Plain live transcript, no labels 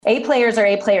A players are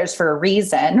A players for a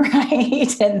reason,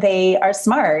 right? And they are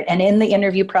smart. And in the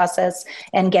interview process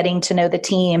and getting to know the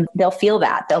team, they'll feel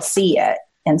that, they'll see it.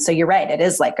 And so you're right, it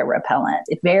is like a repellent.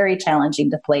 It's very challenging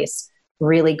to place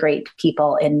really great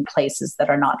people in places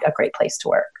that are not a great place to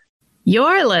work.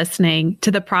 You're listening to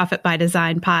the Profit by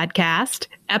Design podcast,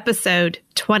 episode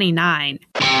 29.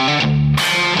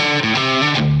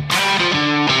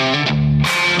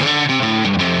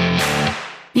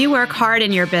 You work hard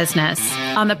in your business.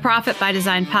 On the Profit by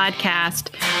Design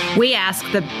podcast, we ask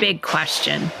the big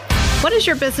question. What has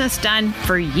your business done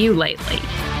for you lately?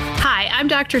 Hi, I'm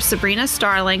Dr. Sabrina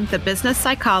Starling, the business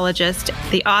psychologist,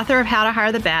 the author of How to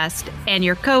Hire the Best, and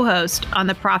your co-host on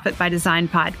the Profit by Design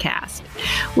podcast.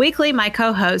 Weekly, my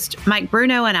co-host, Mike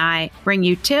Bruno, and I bring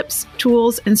you tips,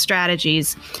 tools, and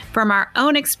strategies from our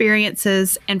own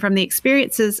experiences and from the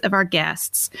experiences of our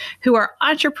guests, who are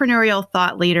entrepreneurial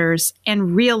thought leaders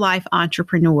and real-life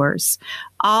entrepreneurs,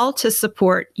 all to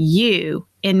support you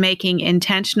in making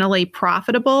intentionally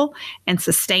profitable and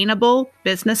sustainable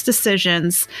business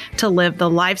decisions to live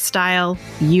the lifestyle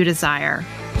you desire.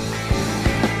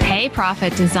 Hey,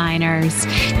 profit designers.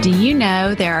 Do you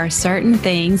know there are certain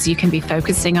things you can be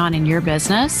focusing on in your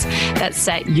business that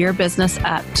set your business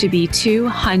up to be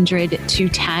 200 to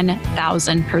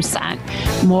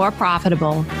 10,000% more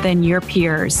profitable than your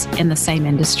peers in the same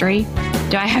industry?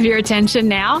 Do I have your attention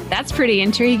now? That's pretty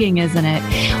intriguing, isn't it?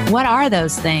 What are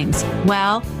those things?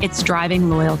 Well, it's driving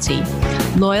loyalty.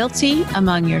 Loyalty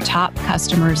among your top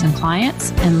customers and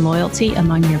clients, and loyalty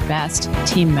among your best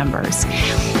team members.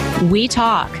 We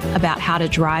talk about how to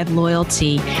drive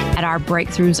loyalty at our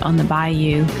Breakthroughs on the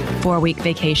Bayou 4-week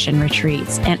vacation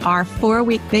retreats. And our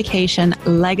 4-week vacation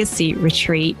legacy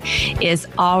retreat is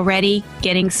already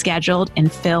getting scheduled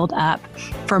and filled up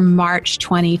for March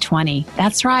 2020.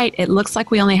 That's right. It looks like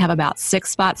we only have about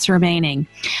 6 spots remaining.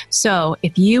 So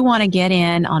if you want to get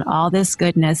in on all this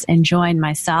goodness and join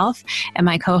myself and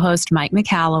my co-host Mike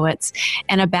Michalowicz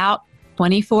and about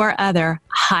 24 other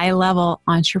high-level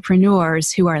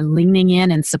entrepreneurs who are leaning in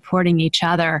and supporting each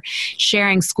other,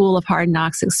 sharing School of Hard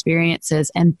Knocks experiences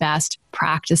and best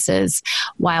practices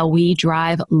while we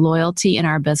drive loyalty in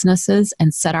our businesses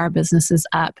and set our businesses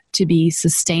up to be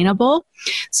sustainable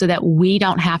so that we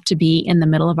don't have to be in the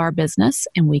middle of our business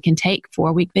and we can take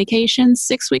 4-week vacations,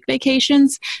 6-week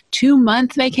vacations,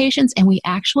 2-month vacations, and we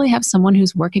actually have someone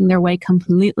who's working their way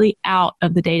completely out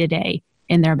of the day-to-day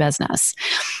in their business.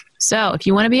 So if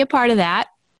you want to be a part of that,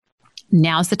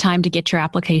 now's the time to get your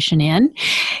application in.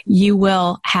 You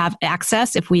will have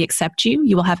access, if we accept you,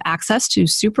 you will have access to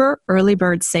super early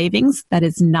bird savings that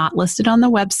is not listed on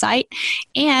the website,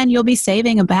 and you'll be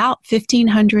saving about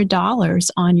 $1,500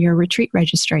 on your retreat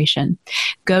registration.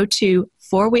 Go to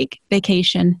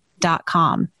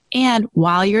 4weekvacation.com. And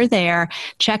while you're there,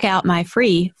 check out my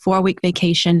free 4-week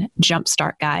vacation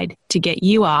jumpstart guide to get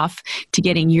you off to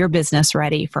getting your business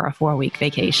ready for a 4-week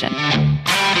vacation.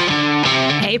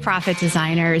 Hey, profit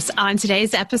designers. On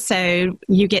today's episode,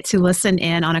 you get to listen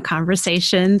in on a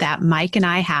conversation that Mike and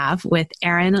I have with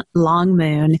Erin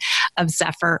Longmoon of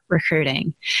Zephyr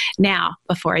Recruiting. Now,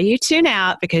 before you tune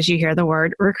out because you hear the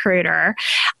word recruiter,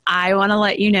 I want to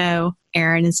let you know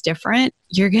Erin is different.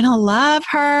 You're going to love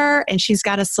her, and she's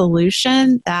got a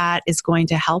solution that is going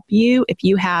to help you if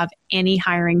you have any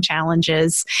hiring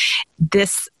challenges.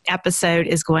 This episode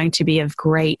is going to be of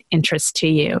great interest to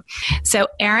you. So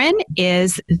Erin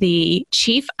is the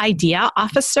Chief Idea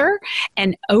Officer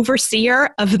and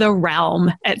Overseer of the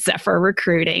Realm at Zephyr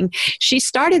Recruiting. She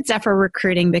started Zephyr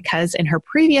Recruiting because in her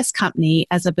previous company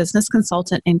as a business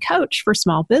consultant and coach for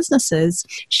small businesses,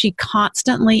 she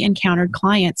constantly encountered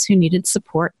clients who needed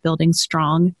support building strong,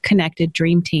 connected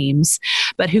dream teams,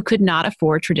 but who could not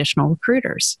afford traditional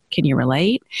recruiters. Can you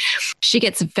relate? She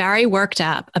gets very worked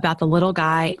up about the little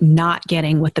guy not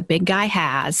getting what the big guy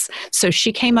has. So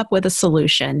she came up with a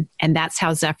solution, and that's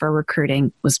how Zephyr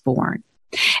Recruiting was born.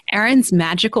 Erin's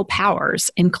magical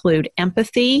powers include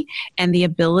empathy and the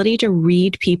ability to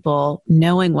read people,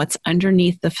 knowing what's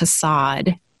underneath the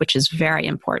facade, which is very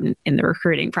important in the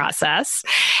recruiting process,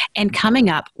 and coming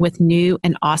up with new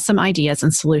and awesome ideas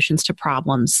and solutions to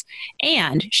problems.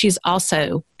 And she's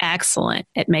also excellent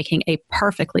at making a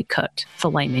perfectly cooked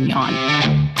filet mignon.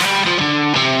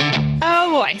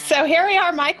 Oh boy. So here we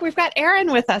are, Mike. We've got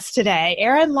Erin with us today.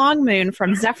 Erin Longmoon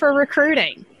from Zephyr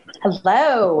Recruiting.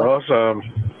 Hello. Awesome.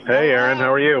 Hey, Erin.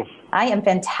 How are you? I am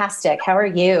fantastic. How are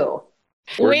you?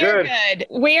 We're good.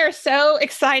 We are so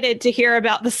excited to hear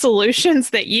about the solutions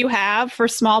that you have for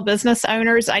small business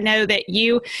owners. I know that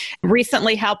you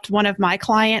recently helped one of my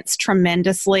clients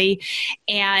tremendously,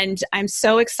 and I'm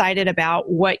so excited about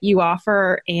what you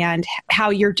offer and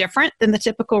how you're different than the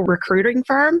typical recruiting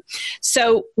firm.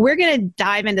 So we're going to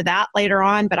dive into that later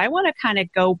on, but I want to kind of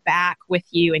go back with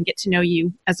you and get to know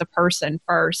you as a person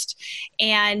first.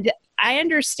 And I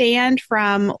understand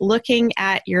from looking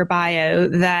at your bio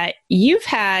that you've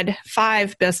had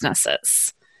 5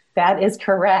 businesses. That is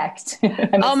correct.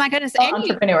 Oh my goodness. And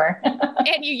entrepreneur.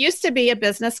 And you used to be a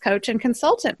business coach and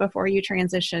consultant before you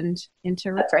transitioned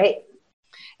into. That's right.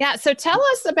 Yeah. So tell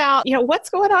us about, what's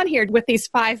going on here with these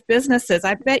 5 businesses.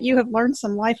 I bet you have learned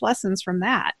some life lessons from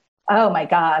that. Oh my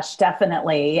gosh,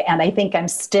 definitely. And I think I'm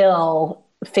still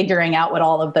figuring out what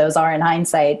all of those are in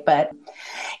hindsight. But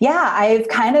yeah, I've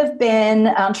kind of been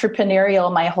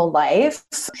entrepreneurial my whole life.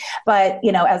 But,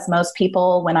 as most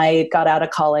people, when I got out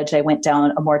of college, I went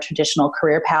down a more traditional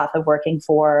career path of working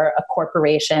for a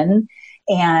corporation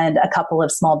and a couple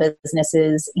of small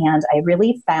businesses. And I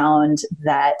really found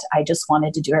that I just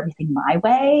wanted to do everything my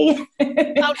way.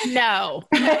 Oh, no.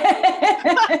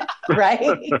 Right?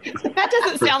 That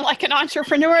doesn't sound like an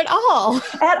entrepreneur at all.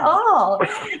 At all.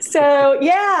 So,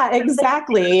 yeah,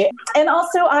 exactly. And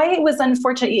also, I was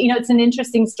unfortunate. It's an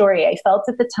interesting story. I felt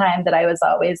at the time that I was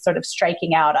always sort of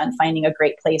striking out on finding a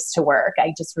great place to work.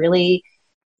 I just really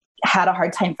had a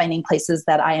hard time finding places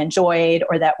that I enjoyed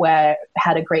or that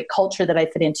had a great culture that I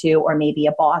fit into, or maybe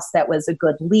a boss that was a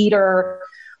good leader,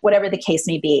 whatever the case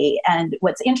may be. And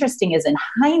what's interesting is in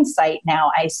hindsight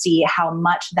now, I see how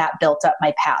much that built up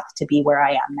my path to be where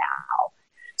I am now.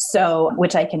 So,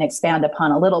 which I can expand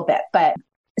upon a little bit. But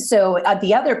so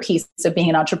the other piece of being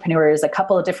an entrepreneur is a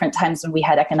couple of different times when we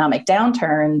had economic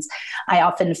downturns, I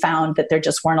often found that there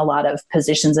just weren't a lot of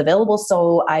positions available.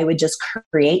 So I would just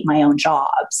create my own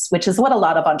jobs, which is what a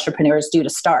lot of entrepreneurs do to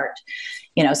start.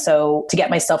 So to get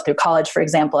myself through college, for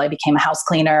example, I became a house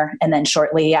cleaner. And then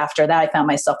shortly after that, I found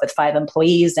myself with 5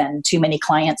 employees and too many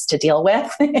clients to deal with.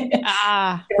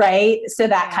 Right. So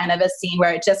that kind of a scene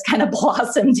where it just kind of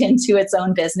blossomed into its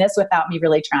own business without me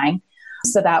really trying.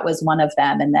 So that was one of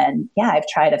them. And then, I've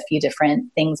tried a few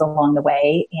different things along the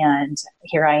way. And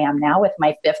here I am now with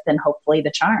my 5th and hopefully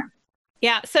the charm.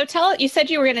 Yeah. So you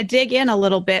said you were going to dig in a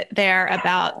little bit there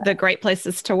about the great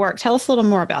places to work. Tell us a little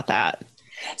more about that.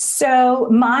 So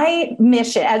my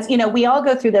mission, as we all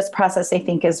go through this process, I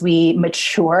think, as we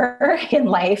mature in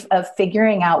life of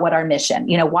figuring out what our mission,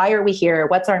 why are we here?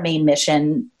 What's our main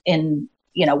mission in,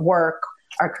 work,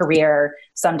 our career,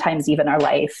 sometimes even our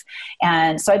life.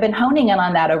 And so I've been honing in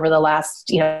on that over the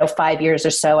last, 5 years or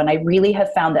so. And I really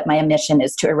have found that my mission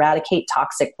is to eradicate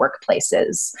toxic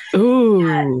workplaces. Ooh.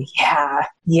 And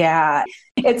yeah.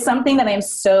 It's something that I'm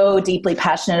so deeply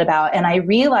passionate about. And I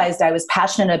realized I was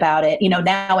passionate about it,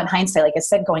 now in hindsight, like I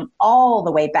said, going all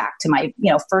the way back to my,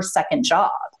 first, second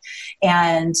job.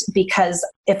 And because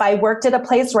if I worked at a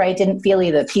place where I didn't feel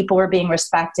either people were being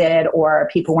respected or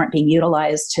people weren't being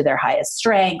utilized to their highest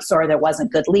strengths or there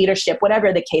wasn't good leadership,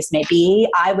 whatever the case may be,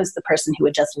 I was the person who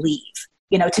would just leave.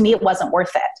 To me, it wasn't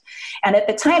worth it. And at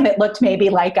the time, it looked maybe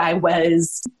like I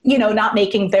was, not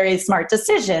making very smart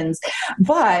decisions.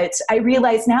 But I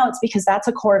realize now it's because that's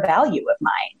a core value of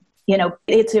mine.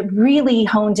 It's really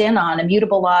honed in on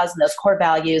immutable laws and those core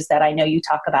values that I know you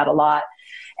talk about a lot.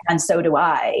 And so do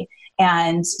I.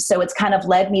 And so it's kind of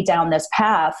led me down this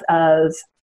path of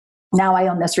now I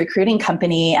own this recruiting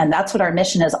company, and that's what our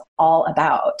mission is all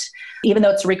about. Even though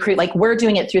it's like we're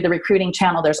doing it through the recruiting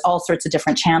channel, there's all sorts of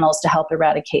different channels to help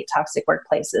eradicate toxic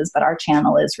workplaces, but our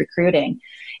channel is recruiting.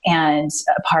 And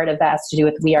a part of that has to do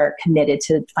with we are committed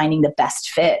to finding the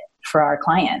best fit for our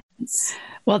clients.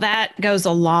 Well, that goes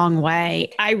a long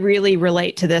way. I really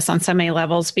relate to this on so many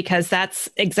levels because that's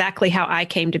exactly how I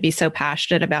came to be so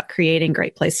passionate about creating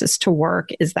great places to work,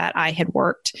 is that I had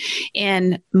worked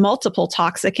in multiple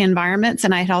toxic environments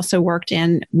and I had also worked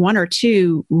in 1 or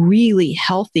 2 really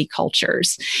healthy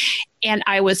cultures. And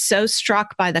I was so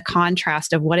struck by the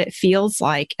contrast of what it feels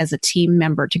like as a team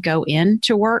member to go in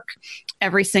to work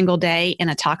every single day in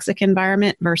a toxic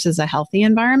environment versus a healthy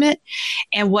environment.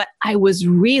 And what I was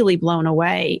really blown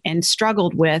away and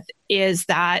struggled with is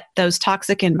that those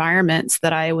toxic environments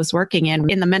that I was working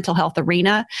in the mental health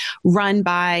arena, run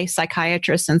by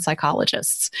psychiatrists and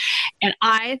psychologists. And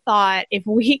I thought, if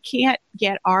we can't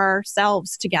get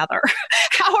ourselves together,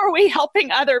 how are we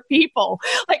helping other people?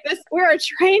 Like this, we're a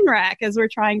train wreck as we're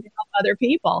trying to help other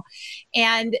people.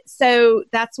 And so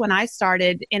that's when I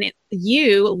started, and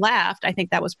you left. I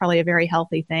think that was probably a very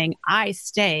healthy thing. I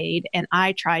stayed and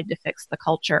I tried to fix the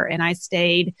culture, and I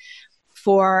stayed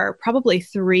for probably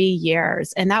 3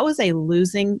 years, and that was a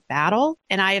losing battle.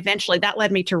 And that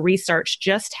led me to research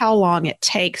just how long it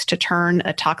takes to turn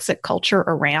a toxic culture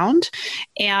around.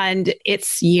 And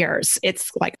it's years.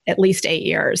 It's like at least 8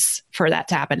 years for that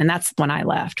to happen. And that's when I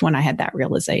left, when I had that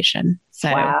realization.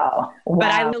 So, wow.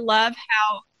 But I love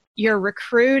how you're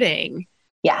recruiting.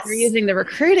 Yes. You're using the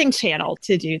recruiting channel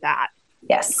to do that.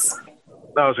 Yes.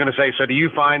 I was going to say, so do you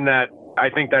find that, I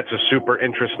think that's a super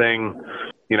interesting,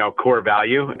 core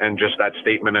value and just that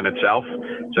statement in itself.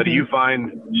 So do you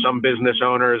find some business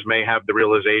owners may have the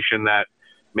realization that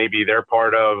maybe they're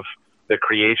part of the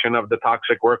creation of the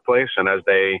toxic workplace, and as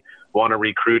they want to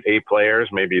recruit A players,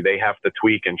 maybe they have to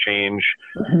tweak and change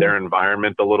their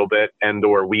environment a little bit and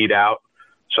or weed out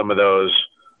some of those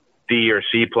D or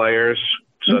C players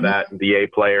so that the A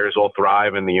players will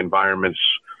thrive and the environment's,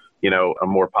 a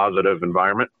more positive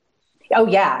environment? Oh,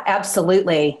 yeah,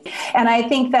 absolutely. And I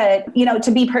think that,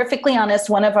 to be perfectly honest,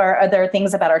 one of our other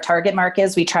things about our target market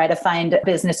is we try to find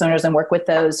business owners and work with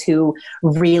those who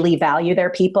really value their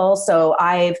people. So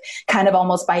I've kind of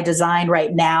almost by design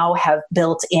right now have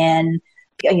built in,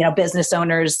 business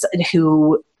owners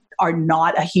who are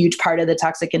not a huge part of the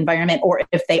toxic environment, or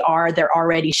if they are, they're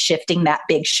already shifting that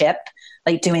big ship,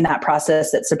 like doing that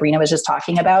process that Sabrina was just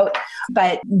talking about.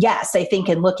 But yes, I think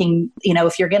in looking,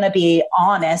 if you're going to be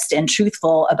honest and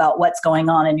truthful about what's going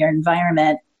on in your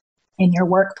environment, in your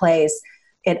workplace,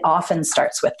 it often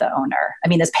starts with the owner. I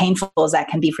mean, as painful as that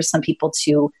can be for some people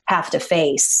to have to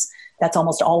face, that's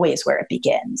almost always where it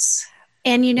begins.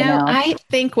 And, I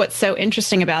think what's so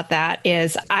interesting about that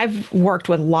is I've worked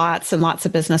with lots and lots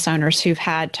of business owners who've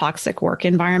had toxic work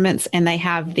environments, and they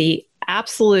have the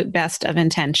absolute best of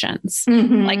intentions.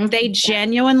 Like they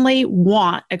genuinely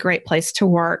want a great place to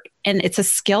work, and it's a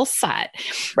skill set.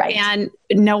 Right. And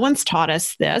no one's taught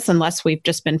us this unless we've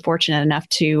just been fortunate enough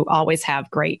to always have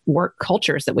great work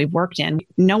cultures that we've worked in.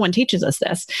 No one teaches us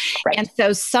this. Right. And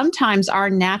so sometimes our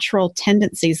natural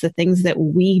tendencies, the things that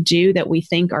we do that we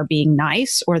think are being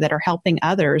nice or that are helping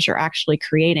others, are actually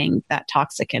creating that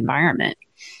toxic environment.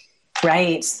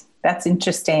 Right. That's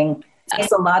interesting.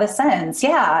 Makes a lot of sense.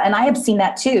 Yeah. And I have seen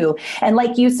that too. And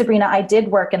like you, Sabrina, I did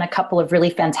work in a couple of really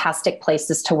fantastic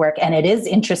places to work. And it is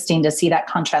interesting to see that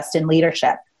contrast in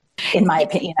leadership, in my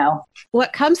opinion.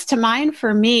 What comes to mind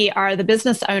for me are the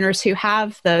business owners who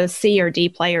have the C or D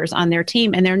players on their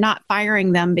team, and they're not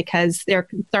firing them because they're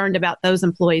concerned about those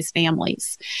employees'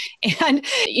 families. And,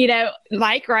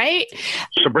 Mike, right?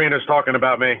 Sabrina's talking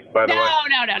about me, by the way. No.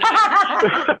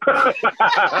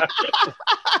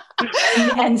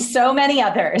 And so many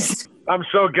others. I'm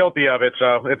so guilty of it,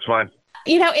 so it's fine.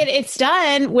 It's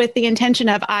done with the intention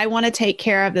of, I want to take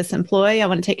care of this employee. I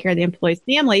want to take care of the employees'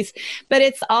 families, but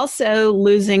it's also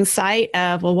losing sight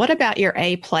of, well, what about your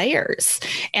A players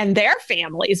and their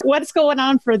families? What's going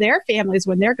on for their families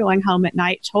when they're going home at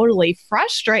night totally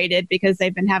frustrated because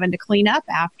they've been having to clean up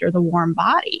after the warm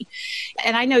body?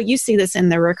 And I know you see this in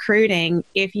the recruiting.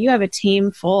 If you have a team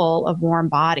full of warm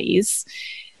bodies,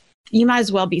 you might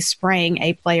as well be spraying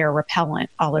A player repellent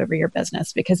all over your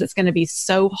business, because it's going to be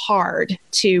so hard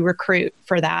to recruit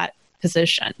for that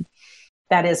position.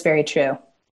 That is very true.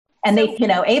 And they,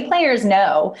 A players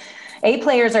know. A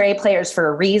players are A players for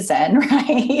a reason,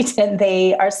 right? And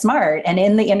they are smart. And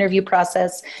in the interview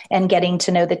process and getting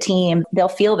to know the team, they'll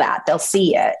feel that, they'll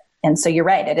see it. And so you're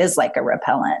right, it is like a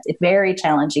repellent. It's very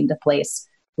challenging to place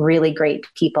really great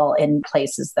people in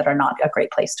places that are not a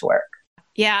great place to work.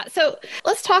 Yeah. So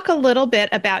let's talk a little bit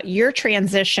about your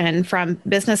transition from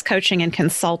business coaching and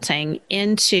consulting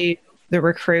into the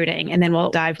recruiting, and then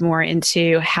we'll dive more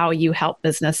into how you help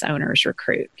business owners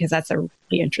recruit, because that's a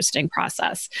really interesting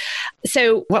process.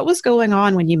 So what was going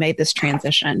on when you made this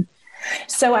transition?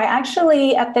 So I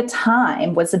actually, at the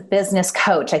time, was a business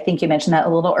coach. I think you mentioned that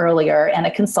a little earlier, and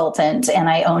a consultant. And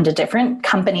I owned a different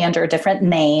company under a different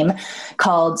name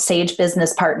called Sage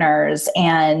Business Partners.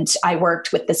 And I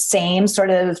worked with the same sort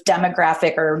of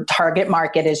demographic or target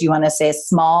market, as you want to say,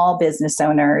 small business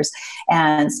owners.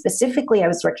 And specifically, I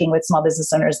was working with small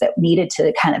business owners that needed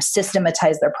to kind of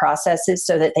systematize their processes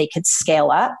so that they could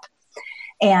scale up.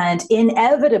 And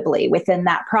inevitably within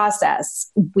that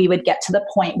process, we would get to the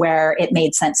point where it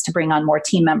made sense to bring on more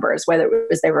team members, whether it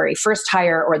was their very first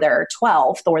hire or their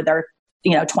 12th or their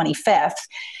 25th.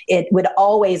 It would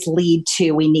always lead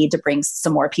to, we need to bring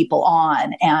some more people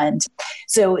on. And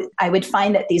so I would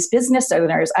find that these business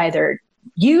owners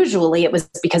usually it was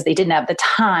because they didn't have the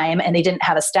time and they didn't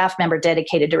have a staff member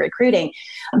dedicated to recruiting,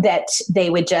 that they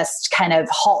would just kind of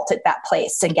halt at that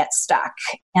place and get stuck.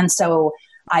 And so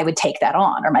I would take that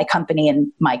on, or my company and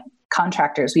my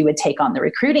contractors, we would take on the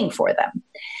recruiting for them.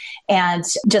 And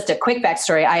just a quick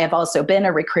backstory, I have also been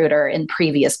a recruiter in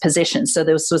previous positions. So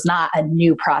this was not a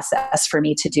new process for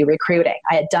me to do recruiting.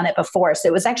 I had done it before. So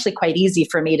it was actually quite easy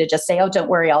for me to just say, oh, don't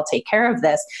worry, I'll take care of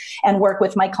this, and work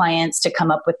with my clients to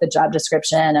come up with the job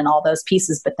description and all those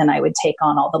pieces. But then I would take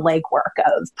on all the legwork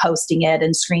of posting it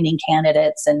and screening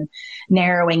candidates and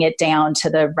narrowing it down to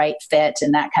the right fit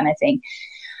and that kind of thing.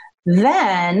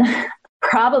 Then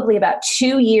probably about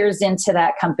 2 years into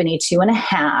that company,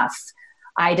 2.5,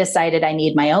 I decided I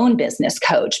need my own business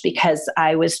coach because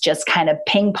I was just kind of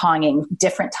ping-ponging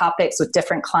different topics with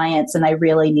different clients, and I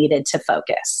really needed to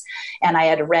focus. And I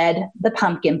had read The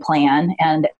Pumpkin Plan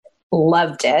and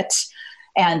loved it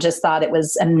and just thought it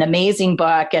was an amazing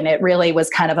book. And it really was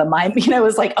kind of a mind, it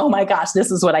was like, oh my gosh,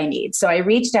 this is what I need. So I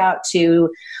reached out to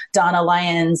Donna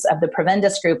Lyons of the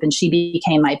Prevendus Group, and she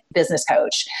became my business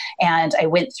coach. And I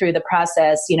went through the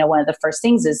process. One of the first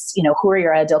things is, who are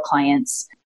your ideal clients?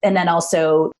 And then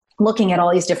also looking at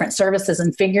all these different services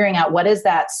and figuring out what is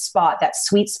that spot, that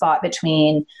sweet spot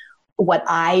between what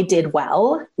I did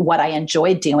well, what I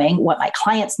enjoyed doing, what my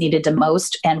clients needed the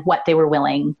most, and what they were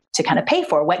willing to kind of pay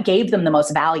for, what gave them the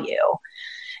most value.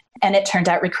 And it turned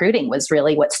out recruiting was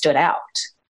really what stood out.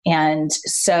 And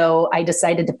so I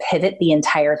decided to pivot the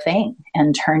entire thing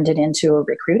and turned it into a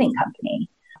recruiting company.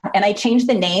 And I changed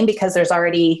the name because there's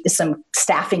already some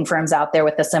staffing firms out there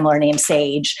with the similar name,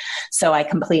 Sage. So I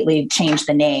completely changed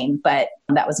the name, but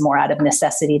that was more out of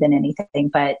necessity than anything.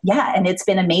 But yeah, and it's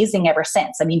been amazing ever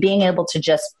since. I mean, being able to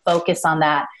just focus on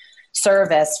that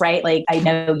service, right? Like, I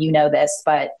know you know this,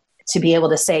 but to be able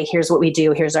to say, here's what we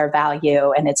do, here's our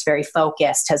value, and it's very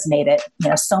focused, has made it,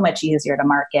 so much easier to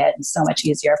market and so much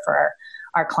easier for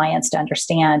our clients to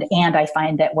understand. And I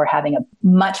find that we're having a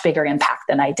much bigger impact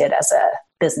than I did as a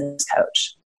business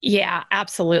coach. Yeah,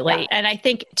 absolutely. Yeah. And I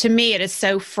think to me, it is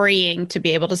so freeing to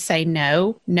be able to say,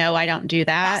 no, I don't do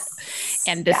that. Yes.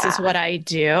 And this is what I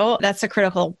do. That's a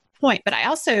critical point. But I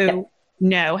also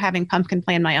know, having Pumpkin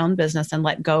Plan my own business and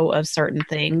let go of certain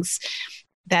things,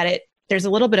 that there's a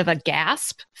little bit of a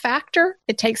gasp factor.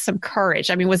 It takes some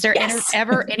courage. I mean, was there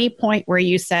ever any point where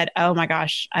you said, oh my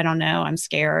gosh, I don't know, I'm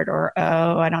scared, or,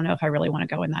 oh, I don't know if I really want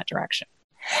to go in that direction?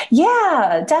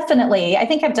 Yeah, definitely. I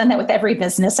think I've done that with every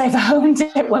business I've owned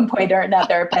at one point or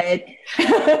another, but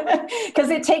because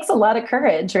it takes a lot of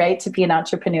courage, right, to be an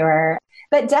entrepreneur.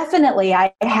 But definitely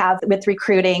I have with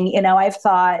recruiting, I've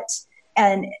thought,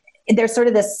 and there's sort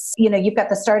of this, you've got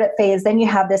the startup phase, then you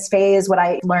have this phase, what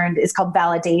I learned is called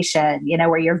validation,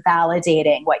 where you're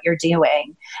validating what you're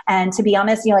doing. And to be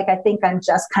honest, I think I'm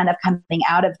just kind of coming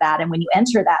out of that. And when you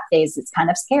enter that phase, it's kind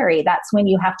of scary. That's when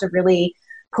you have to really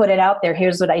put it out there.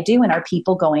 Here's what I do. And are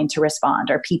people going to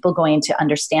respond? Are people going to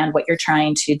understand what you're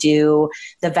trying to do,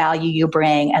 the value you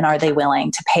bring, and are they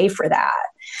willing to pay for that?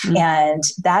 Mm-hmm. And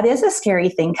that is a scary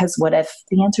thing, because what if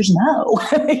the answer's no?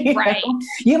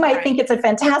 You might think it's a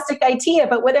fantastic idea,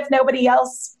 but what if nobody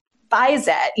else buys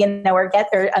it,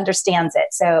 or understands it?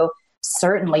 So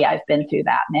certainly I've been through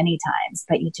that many times,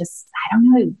 but I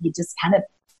don't know,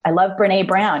 I love Brene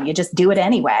Brown. You just do it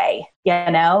anyway,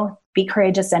 be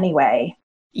courageous anyway.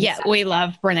 Yeah, we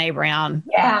love Brene Brown.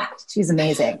 Yeah, she's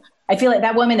amazing. I feel like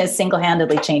that woman has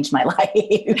single-handedly changed my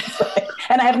life.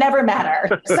 And I've never met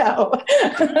her. So,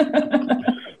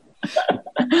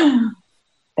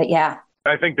 but yeah.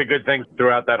 I think the good thing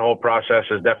throughout that whole process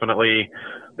is definitely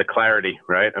the clarity,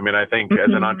 right? I mean, I think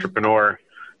as an entrepreneur,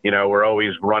 we're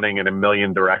always running in a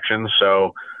million directions.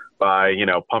 So by,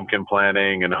 pumpkin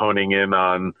planning and honing in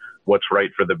on what's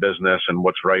right for the business and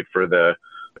what's right for the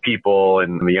people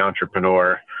and the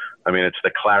entrepreneur, I mean, it's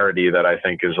the clarity that I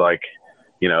think is like,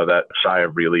 that sigh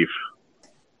of relief.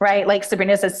 Right. Like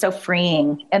Sabrina says, so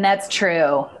freeing. And that's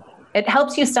true. It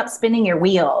helps you stop spinning your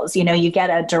wheels. You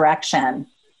get a direction.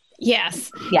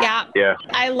 Yes. Yeah.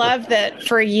 I love that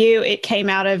for you, it came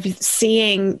out of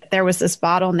seeing there was this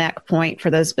bottleneck point for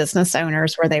those business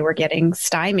owners where they were getting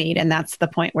stymied. And that's the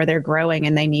point where they're growing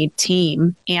and they need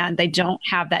team, and they don't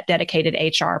have that dedicated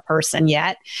HR person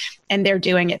yet, and they're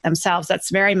doing it themselves. That's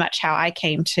very much how I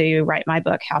came to write my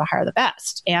book, How to Hire the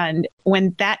Best. And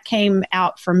when that came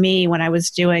out for me, when I was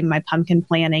doing my pumpkin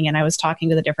planning and I was talking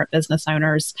to the different business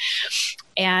owners,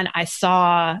 and I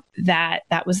saw that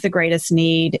that was the greatest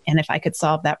need. And if I could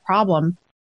solve that problem,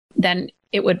 then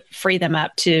it would free them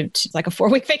up to like a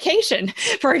 4-week vacation,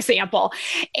 for example.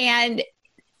 And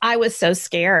I was so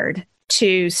scared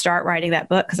to start writing that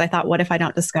book because I thought, what if I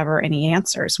don't discover any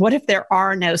answers? What if there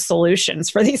are no solutions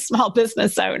for these small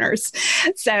business owners?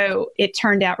 So it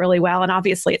turned out really well. And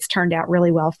obviously it's turned out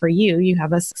really well for you. You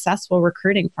have a successful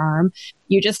recruiting firm.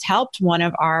 You just helped one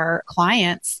of our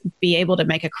clients be able to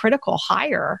make a critical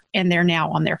hire, and they're now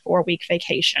on their 4-week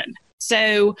vacation.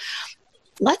 So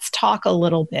let's talk a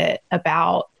little bit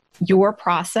about your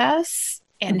process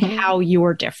and how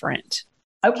you're different.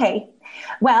 Okay.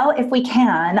 Well, if we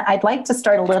can, I'd like to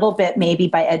start a little bit maybe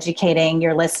by educating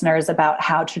your listeners about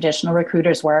how traditional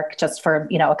recruiters work just for,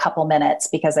 a couple minutes,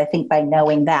 because I think by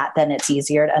knowing that, then it's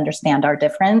easier to understand our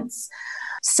difference.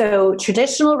 So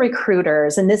traditional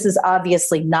recruiters, and this is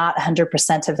obviously not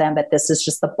 100% of them, but this is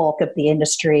just the bulk of the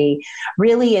industry,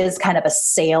 really is kind of a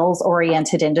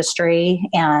sales-oriented industry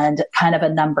and kind of a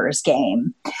numbers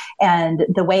game. And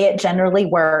the way it generally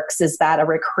works is that a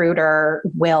recruiter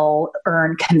will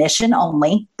earn commission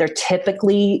only. They're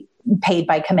typically paid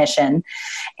by commission,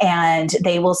 and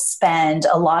they will spend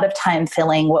a lot of time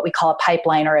filling what we call a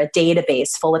pipeline or a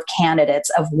database full of candidates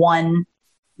of one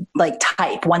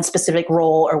type, one specific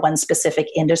role or one specific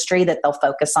industry that they'll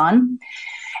focus on.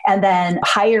 And then a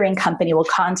hiring company will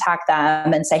contact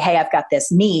them and say, hey, I've got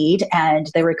this need. And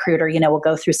the recruiter, will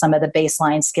go through some of the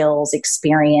baseline skills,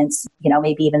 experience,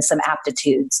 maybe even some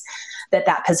aptitudes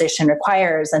that position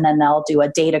requires. And then they'll do a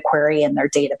data query in their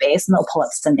database and they'll pull up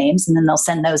some names and then they'll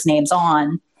send those names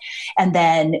on. And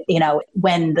then,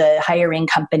 when the hiring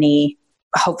company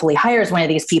hopefully hires one of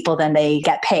these people, then they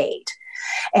get paid.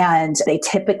 And they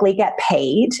typically get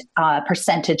paid a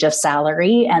percentage of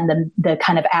salary. And the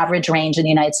kind of average range in the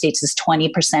United States is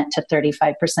 20% to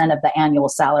 35% of the annual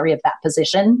salary of that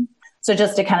position. So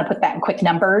just to kind of put that in quick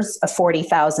numbers, a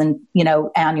 $40,000,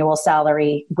 annual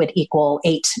salary would equal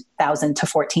 $8,000 to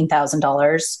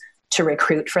 $14,000 to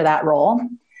recruit for that role.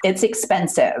 It's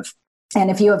expensive. And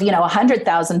if you have,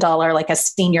 $100,000, like a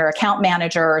senior account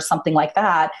manager or something like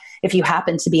that, if you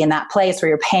happen to be in that place where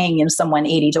you're paying someone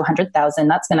 $80,000 to $100,000,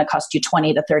 that's going to cost you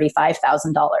 $20,000 to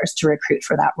 $35,000 to recruit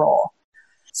for that role.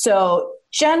 So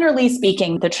generally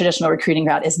speaking, the traditional recruiting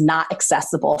route is not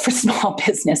accessible for small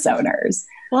business owners.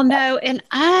 Well, no, and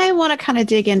I want to kind of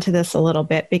dig into this a little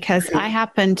bit because I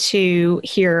happen to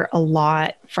hear a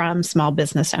lot from small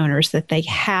business owners that they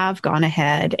have gone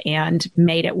ahead and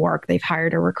made it work. They've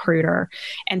hired a recruiter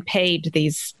and paid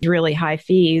these really high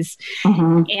fees,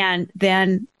 and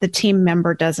then the team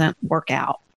member doesn't work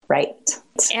out. Right.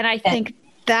 And I think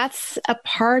that's a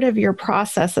part of your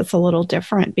process that's a little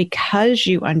different because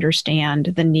you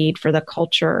understand the need for the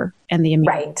culture and the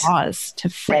immediate cause to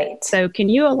fit. Right. So can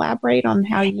you elaborate on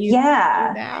how you do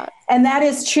that? And that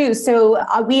is true. So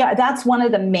that's one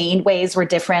of the main ways we're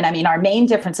different. I mean, our main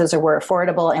differences are we're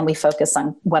affordable and we focus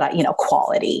on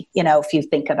quality. If you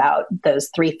think about those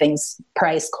three things,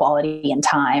 price, quality, and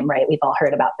time, right? We've all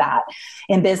heard about that.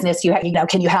 In business,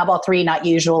 can you have all three? Not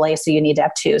usually. So you need to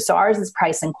have two. So ours is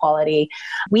price and quality.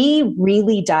 We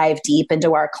really dive deep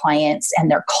into our clients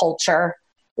and their culture,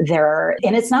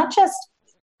 and it's not just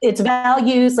it's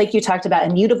values, like you talked about,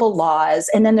 immutable laws.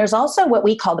 And then there's also what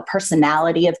we call the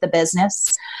personality of the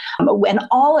business. And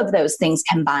all of those things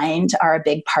combined are a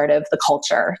big part of the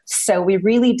culture. So we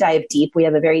really dive deep. We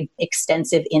have a very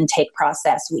extensive intake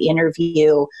process. We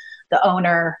interview the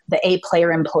owner, the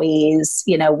A-player employees.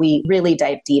 We really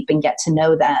dive deep and get to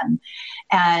know them.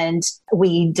 And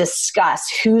we discuss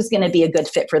who's going to be a good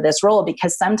fit for this role,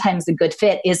 because sometimes the good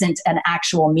fit isn't an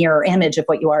actual mirror image of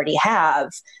what you already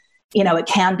have. It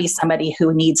can be somebody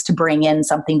who needs to bring in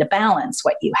something to balance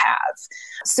what you have.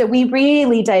 So we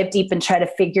really dive deep and try to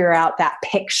figure out that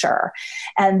picture.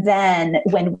 And then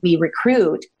when we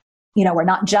recruit, we're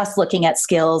not just looking at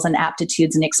skills and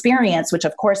aptitudes and experience, which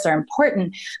of course are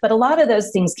important, but a lot of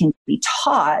those things can be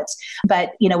taught.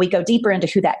 But, we go deeper into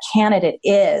who that candidate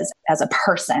is as a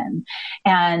person.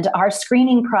 And our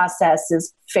screening process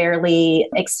is fairly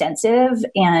extensive,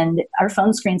 and our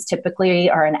phone screens typically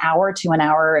are an hour to an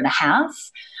hour and a half.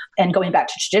 And going back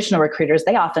to traditional recruiters,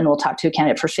 they often will talk to a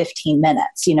candidate for 15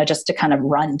 minutes, just to kind of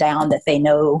run down that they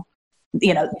know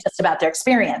just about their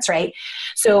experience, right?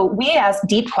 So we ask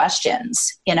deep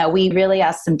questions. We really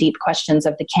ask some deep questions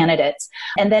of the candidates.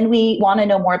 And then we want to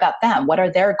know more about them. What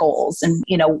are their goals? And,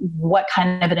 what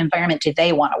kind of an environment do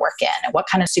they want to work in? And what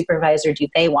kind of supervisor do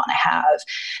they want to have?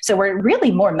 So we're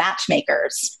really more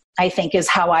matchmakers, I think, is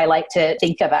how I like to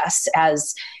think of us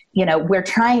as, we're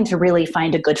trying to really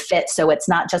find a good fit. So it's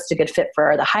not just a good fit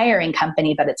for the hiring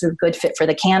company, but it's a good fit for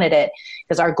the candidate,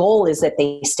 because our goal is that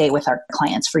they stay with our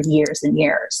clients for years and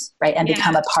years, right? And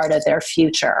become a part of their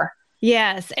future.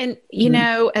 Yes. And,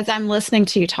 as I'm listening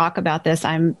to you talk about this,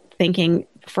 I'm thinking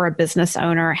for a business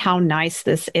owner how nice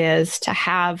this is to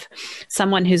have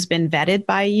someone who's been vetted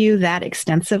by you that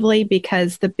extensively,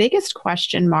 because the biggest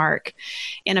question mark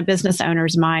in a business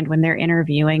owner's mind when they're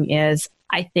interviewing is,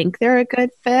 I think they're a good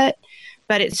fit,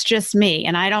 but it's just me.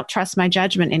 And I don't trust my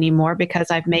judgment anymore because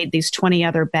I've made these 20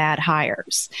 other bad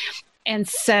hires. And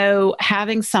so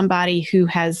having somebody who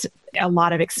has a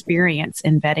lot of experience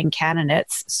in vetting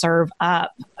candidates serve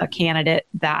up a candidate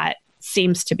that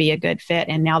seems to be a good fit,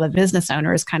 and now the business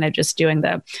owner is kind of just doing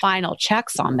the final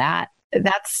checks on that.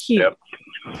 That's huge. Yep.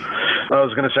 I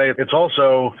was going to say, it's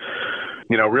also,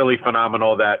 really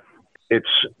phenomenal that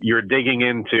you're digging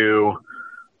into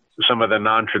some of the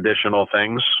non-traditional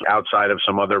things outside of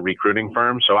some other recruiting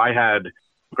firms. So I had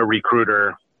a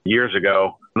recruiter years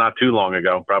ago, not too long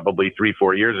ago, probably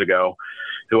 3-4 years ago,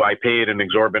 who I paid an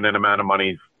exorbitant amount of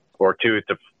money or two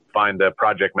to find a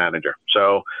project manager.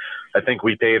 So I think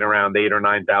we paid around $8,000 or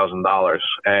 $9,000.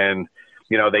 And,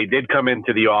 they did come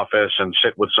into the office and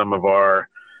sit with some of our,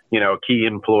 key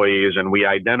employees, and we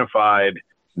identified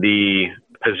the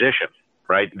position,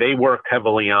 right? They worked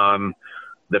heavily on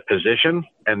the position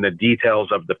and the details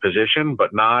of the position,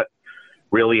 but not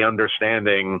really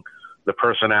understanding the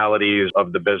personalities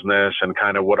of the business and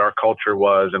kind of what our culture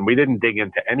was. And we didn't dig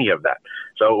into any of that.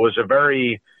 So it was a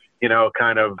very,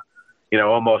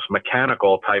 almost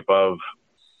mechanical type of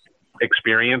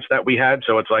experience that we had.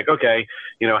 So it's like, okay,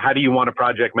 how do you want a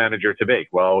project manager to be?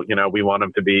 Well, we want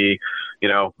him to be,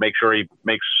 make sure he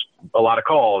makes a lot of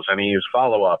calls and he's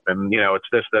follow up and,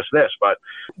 it's this, but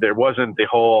there wasn't the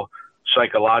whole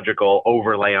psychological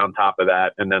overlay on top of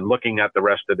that. And then looking at the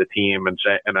rest of the team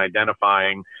and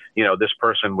identifying, this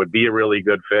person would be a really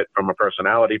good fit from a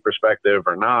personality perspective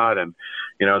or not. And,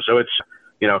 so it's,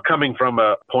 coming from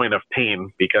a point of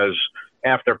pain, because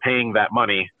after paying that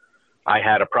money, I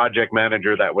had a project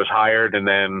manager that was hired and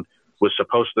then was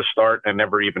supposed to start and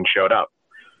never even showed up.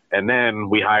 And then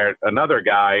we hired another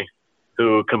guy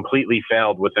who completely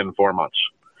failed within 4 months.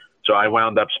 So I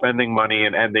wound up spending money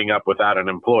and ending up without an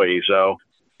employee. So,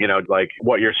 like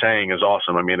what you're saying is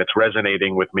awesome. I mean, it's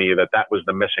resonating with me that was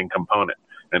the missing component.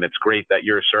 And it's great that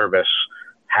your service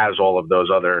has all of those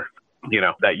other,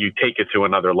 that you take it to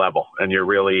another level and you're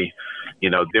really,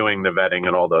 doing the vetting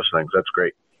and all those things. That's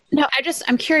great. No,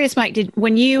 I'm curious, Mike,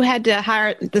 when you had to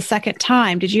hire the second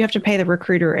time, did you have to pay the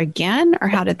recruiter again, or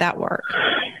how did that work?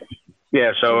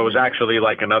 Yeah. So it was actually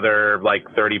like another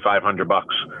 $3,500.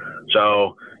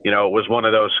 So, it was one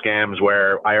of those scams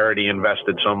where I already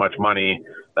invested so much money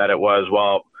that it was,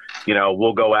 well,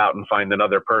 we'll go out and find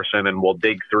another person and we'll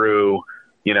dig through,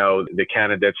 the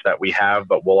candidates that we have,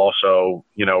 but we'll also,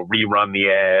 rerun the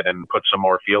ad and put some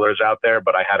more feelers out there.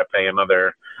 But I had to pay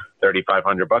another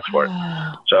 $3,500 for it.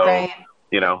 So, right.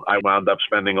 I wound up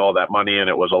spending all that money and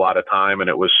it was a lot of time and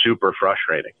it was super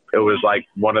frustrating. It was like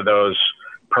one of those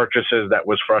purchases that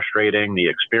was frustrating. The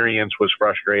experience was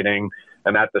frustrating.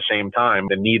 And at the same time,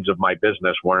 the needs of my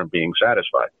business weren't being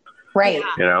satisfied. Right.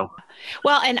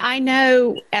 Well, and I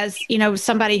know as,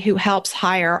 somebody who helps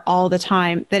hire all the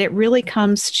time, that it really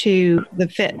comes to the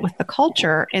fit with the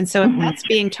culture. And so if that's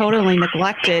being totally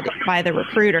neglected by the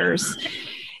recruiters,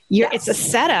 it's a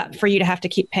setup for you to have to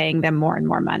keep paying them more and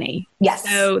more money. Yes.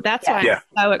 So that's why I'm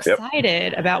so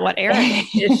excited about what Erin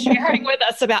is sharing with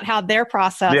us about how their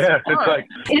process works. It's like,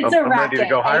 I'm racket. ready to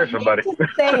go hire somebody.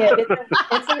 Say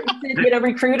it.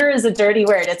 Recruiter is a dirty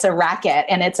word. It's a racket,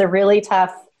 and it's a really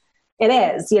tough. It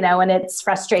is, and it's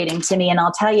frustrating to me. And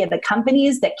I'll tell you, the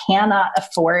companies that cannot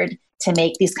afford to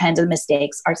make these kinds of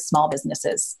mistakes are small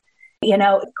businesses.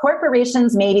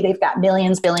 Corporations, maybe they've got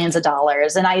millions, billions of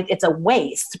dollars, and it's a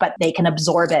waste, but they can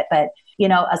absorb it. But,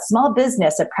 a small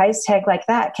business, a price tag like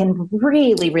that can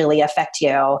really, really affect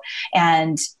you.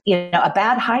 And, a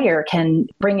bad hire can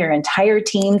bring your entire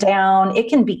team down. It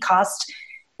can be cost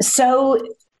so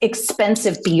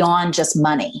expensive beyond just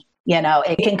money.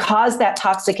 It can cause that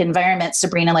toxic environment,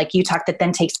 Sabrina, like you talked, that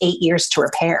then takes 8 years to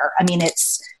repair. I mean,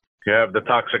 the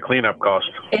toxic cleanup cost.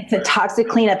 It's a toxic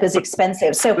cleanup is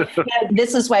expensive. So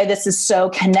this is why this is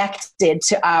so connected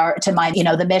to my,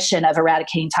 the mission of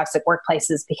eradicating toxic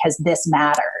workplaces, because this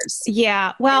matters.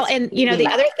 Yeah. Well, and the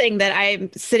other thing that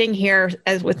I'm sitting here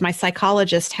with my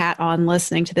psychologist hat on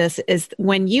listening to this is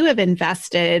when you have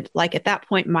invested, like at that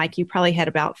point, Mike, you probably had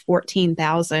about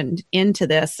 14,000 into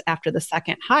this after the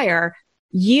second hire.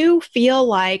 You feel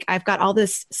like I've got all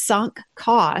this sunk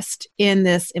cost in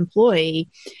this employee.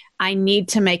 I need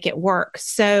to make it work.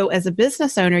 So as a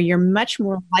business owner, you're much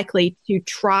more likely to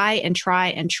try and try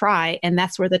and try. And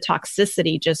that's where the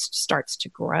toxicity just starts to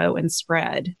grow and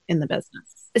spread in the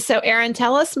business. So Erin,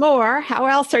 tell us more. How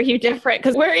else are you different?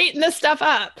 Because we're eating this stuff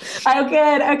up. Oh,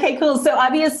 good. Okay, cool. So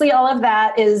obviously all of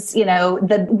that is,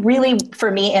 the really,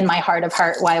 for me, in my heart of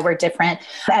heart, why we're different.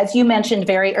 As you mentioned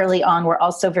very early on, we're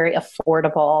also very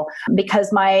affordable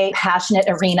because my passionate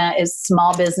arena is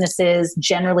small businesses,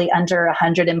 generally under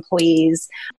 100 employees.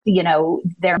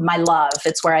 They're my love.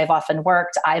 It's where I've often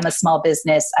worked. I'm a small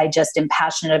business. I just am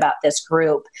passionate about this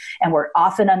group, and we're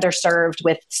often underserved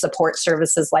with support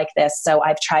services like this. So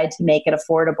I've tried to make it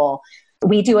affordable.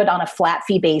 We do it on a flat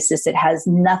fee basis. It has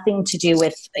nothing to do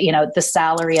with, the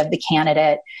salary of the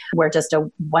candidate. We're just a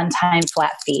one-time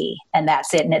flat fee, and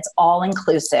that's it. And it's all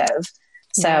inclusive.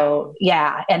 So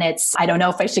yeah. And I don't know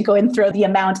if I should go and throw the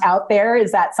amount out there.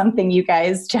 Is that something you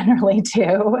guys generally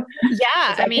do?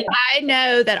 Yeah. I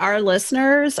know that our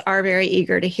listeners are very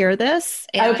eager to hear this.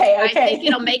 And okay. I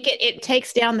think it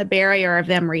takes down the barrier of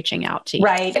them reaching out to you.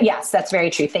 Right. Yes, that's very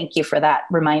true. Thank you for that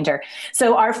reminder.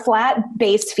 So our flat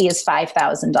base fee is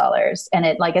 $5,000.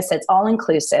 And like I said, it's all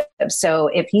inclusive. So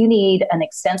if you need an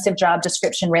extensive job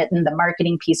description written, the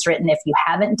marketing piece written, if you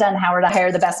haven't done How to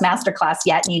Hire the Best Masterclass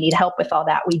yet and you need help with all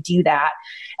that, we do that.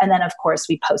 And then of course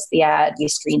we post the ad, we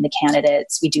screen the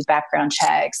candidates, we do background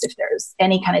checks. If there's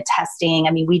any kind of testing,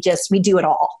 we do it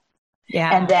all.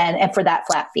 Yeah. And for that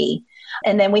flat fee.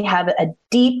 And then we have a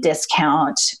deep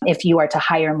discount if you are to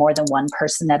hire more than one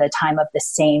person at a time of the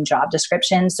same job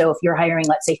description. So if you're hiring,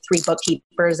 let's say 3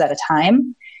 bookkeepers at a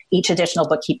time, each additional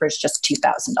bookkeeper is just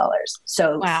 $2,000.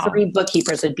 So 3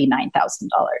 bookkeepers would be $9,000.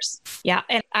 Yeah.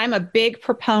 And I'm a big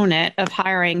proponent of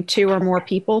hiring 2 or more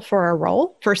people for a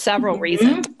role for several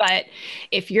reasons. But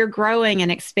if you're growing and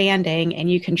expanding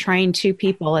and you can train 2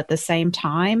 people at the same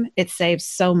time, it saves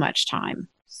so much time.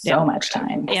 So much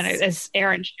time. And as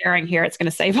Erin's sharing here, it's going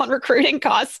to save on recruiting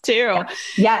costs too.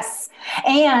 Yes.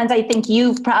 And I think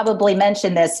you've probably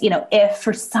mentioned this, if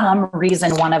for some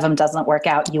reason one of them doesn't work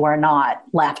out, you are not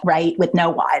left with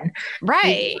no one.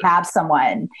 Right. You have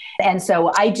someone. And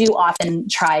so I do often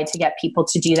try to get people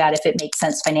to do that if it makes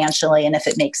sense financially and if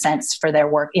it makes sense for their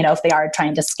work, if they are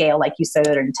trying to scale, like you said,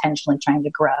 or intentionally trying to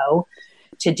grow,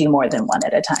 to do more than one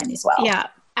at a time as well. Yeah.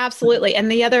 Absolutely.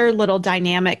 And the other little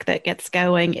dynamic that gets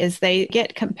going is they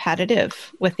get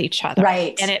competitive with each other.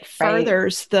 Right. And it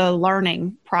furthers the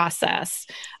learning process.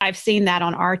 I've seen that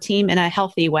on our team in a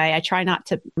healthy way. I try not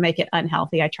to make it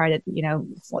unhealthy. I try to,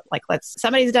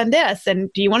 somebody's done this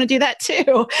and do you want to do that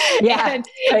too? Yeah. And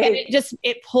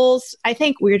it pulls, I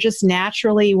think we're just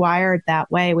naturally wired that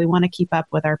way. We want to keep up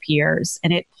with our peers,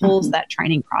 and it pulls that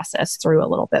training process through a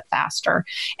little bit faster.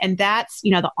 And that's,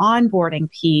 the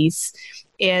onboarding piece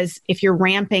is if you're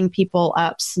ramping people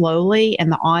up slowly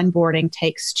and the onboarding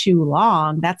takes too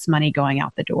long, that's money going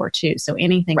out the door too. So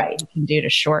anything you can do to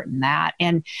shorten that.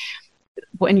 And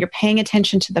when you're paying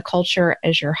attention to the culture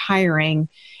as you're hiring,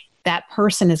 that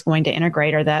person is going to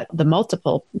integrate, or that the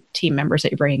multiple team members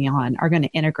that you're bringing on are going to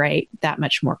integrate that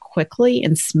much more quickly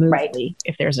and smoothly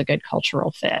if there's a good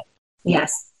cultural fit.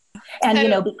 Yes.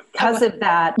 And, because of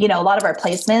that, a lot of our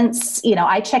placements,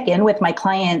 I check in with my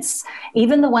clients,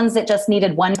 even the ones that just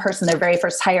needed one person, their very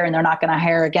first hire, and they're not going to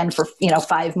hire again for,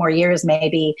 5 more years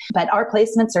maybe. But our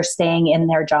placements are staying in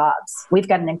their jobs. We've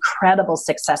got an incredible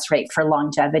success rate for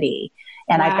longevity.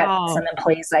 And I've got some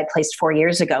employees that I placed 4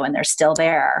 years ago and they're still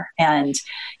there. And,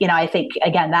 I think,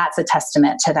 again, that's a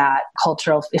testament to that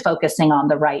cultural focusing on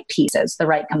the right pieces, the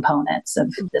right components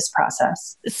of this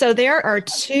process. So there are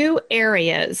 2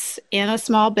 areas in a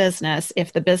small business.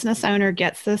 If the business owner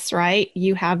gets this right,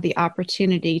 you have the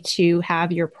opportunity to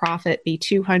have your profit be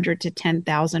 200 to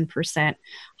 10,000%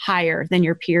 higher than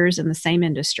your peers in the same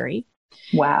industry.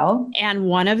 Wow. And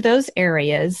one of those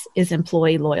areas is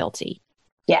employee loyalty.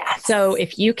 Yeah. So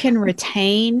if you can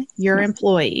retain your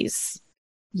employees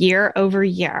year over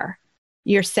year,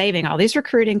 you're saving all these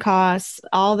recruiting costs,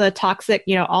 all the toxic,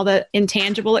 all the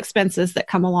intangible expenses that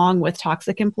come along with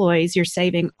toxic employees. You're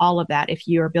saving all of that if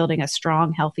you are building a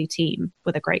strong, healthy team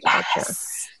with a great culture.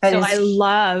 So I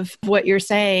love what you're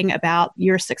saying about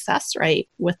your success rate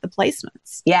with the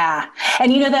placements. Yeah.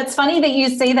 And that's funny that you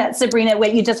say that, Sabrina,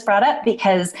 what you just brought up,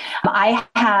 because I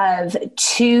have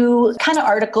 2 kind of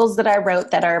articles that I wrote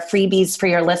that are freebies for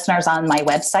your listeners on my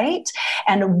website.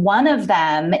 And one of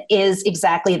them is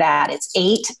exactly that. It's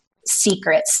 8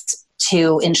 secrets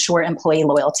to ensure employee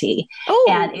loyalty. Ooh.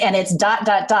 And it's ...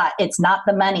 It's not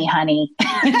the money, honey.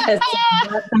 It's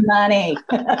not the money.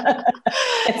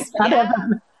 It's not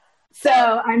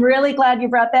So I'm really glad you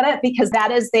brought that up because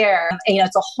that is there.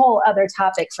 It's a whole other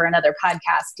topic for another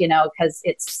podcast, because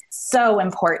it's so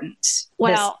important.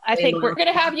 Well, I think we're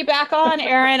going to have you back on,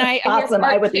 Erin. Awesome.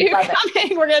 I would love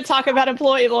it. We're going to talk about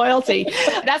employee loyalty.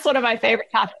 That's one of my favorite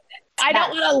topics. I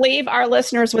don't want to leave our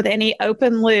listeners with any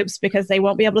open loops because they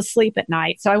won't be able to sleep at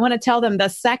night. So I want to tell them the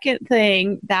second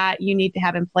thing that you need to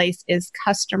have in place is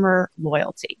customer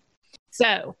loyalty.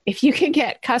 So if you can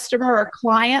get customer or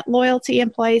client loyalty in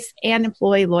place and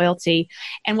employee loyalty,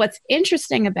 and what's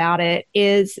interesting about it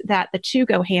is that the two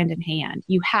go hand in hand.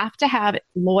 You have to have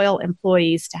loyal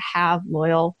employees to have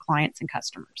loyal clients and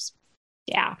customers.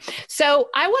 Yeah. So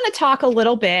I want to talk a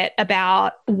little bit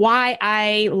about why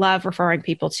I love referring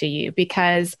people to you,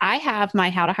 because I have my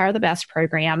How to Hire the Best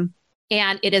program,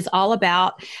 and it is all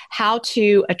about how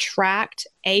to attract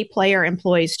A-player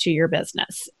employees to your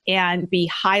business and be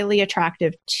highly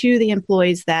attractive to the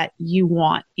employees that you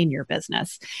want in your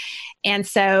business. And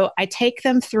so I take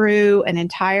them through an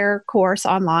entire course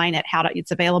online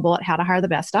it's available at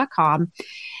howtohirethebest.com.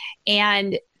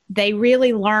 And they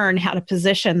really learn how to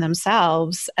position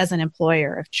themselves as an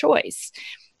employer of choice.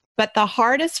 But the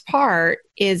hardest part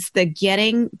is the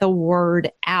getting the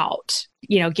word out,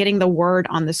 getting the word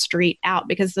on the street out,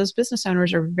 because those business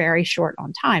owners are very short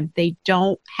on time. They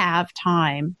don't have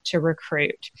time to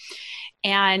recruit.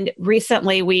 And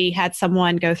recently we had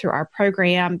someone go through our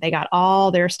program. They got all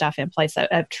their stuff in place,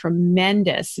 a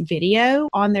tremendous video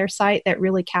on their site that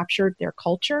really captured their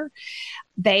culture.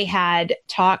 We had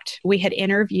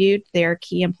interviewed their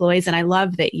key employees. And I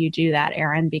love that you do that,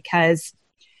 Erin, because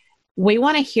we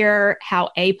want to hear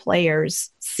how A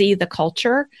players see the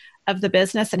culture of the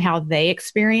business and how they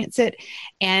experience it.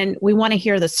 And we want to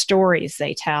hear the stories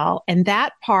they tell. And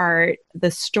that part,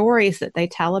 the stories that they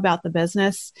tell about the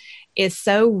business, is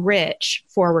so rich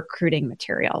for recruiting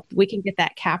material. We can get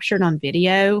that captured on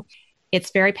video.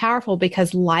 It's very powerful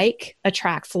because like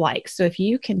attracts like. So if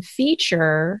you can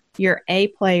feature your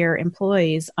A-player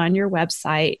employees on your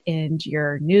website and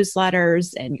your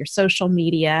newsletters and your social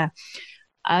media,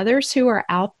 others who are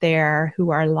out there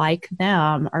who are like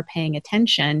them are paying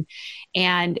attention.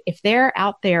 And if they're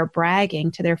out there bragging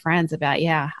to their friends about,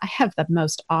 I have the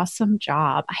most awesome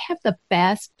job, I have the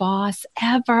best boss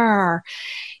ever.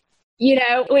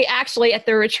 We actually, at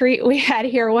the retreat we had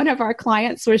here, one of our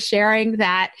clients was sharing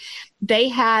that they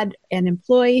had an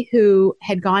employee who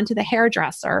had gone to the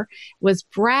hairdresser, was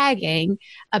bragging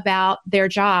about their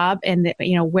job and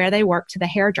where they work to the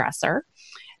hairdresser.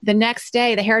 The next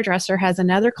day, the hairdresser has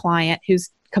another client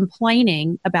who's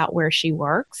complaining about where she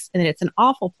works and that it's an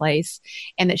awful place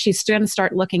and that she's going to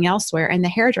start looking elsewhere. And the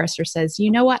hairdresser says, you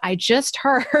know what? I just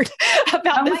heard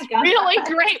about this really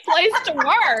great place to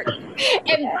work.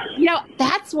 And,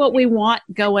 that's what we want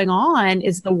going on,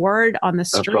 is the word on the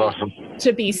street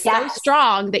to be so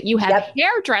strong that you have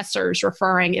hairdressers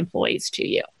referring employees to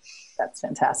you. That's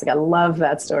fantastic. I love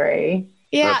that story.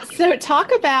 Yeah. So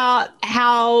talk about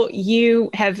how you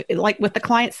have, like with the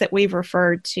clients that we've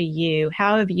referred to you,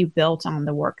 how have you built on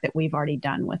the work that we've already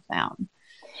done with them?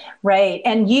 Right.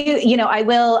 And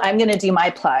I'm going to do my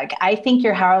plug. I think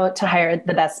your How to Hire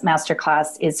the Best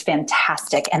masterclass is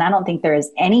fantastic. And I don't think there is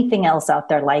anything else out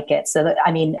there like it. So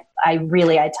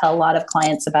I tell a lot of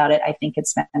clients about it. I think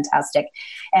it's fantastic.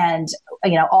 And,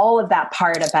 all of that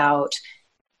part about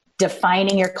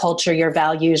defining your culture, your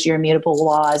values, your immutable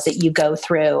laws that you go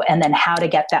through, and then how to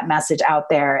get that message out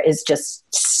there is just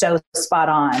so spot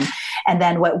on. And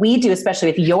then what we do, especially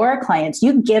with your clients,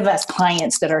 you give us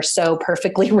clients that are so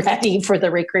perfectly ready for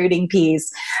the recruiting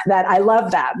piece that I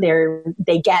love that.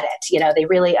 They get it, they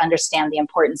really understand the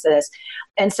importance of this.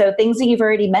 And so things that you've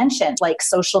already mentioned, like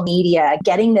social media,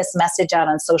 getting this message out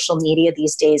on social media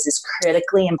these days is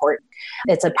critically important.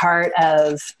 It's a part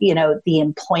of, the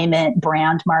employment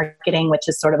brand marketing, which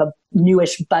is sort of a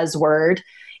newish buzzword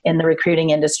in the recruiting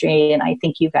industry. And I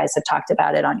think you guys have talked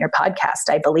about it on your podcast,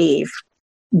 I believe.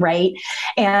 Right.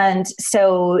 And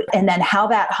then how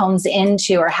that hones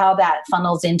into, or how that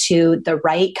funnels into the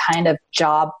right kind of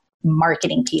job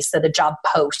marketing piece, so the job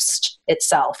post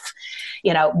itself,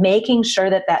 making sure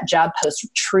that job post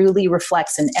truly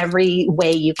reflects in every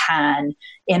way you can,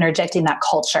 interjecting that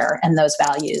culture and those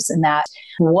values, and that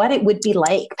what it would be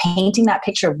like, painting that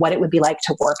picture of what it would be like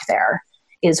to work there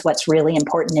is what's really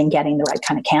important in getting the right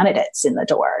kind of candidates in the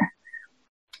door.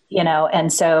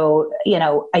 And so,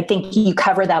 I think you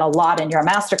cover that a lot in your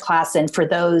masterclass. And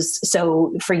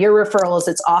for your referrals,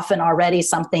 it's often already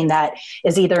something that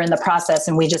is either in the process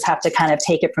and we just have to kind of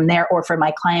take it from there, or for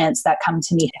my clients that come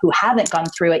to me who haven't gone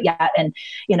through it yet. And,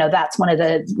 that's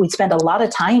we spend a lot of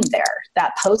time there.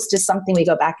 That post is something we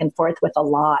go back and forth with a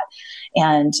lot.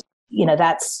 And,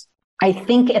 that's I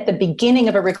think at the beginning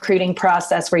of a recruiting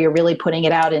process where you're really putting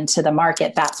it out into the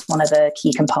market, that's one of the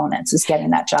key components, is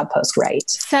getting that job post right.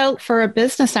 So for a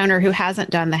business owner who hasn't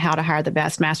done the How to Hire the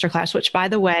Best masterclass, which by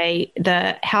the way,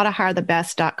 the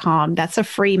howtohirethebest.com, that's a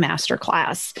free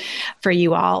masterclass for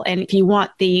you all. And if you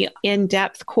want the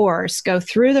in-depth course, go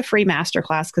through the free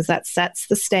masterclass because that sets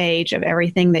the stage of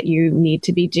everything that you need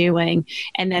to be doing.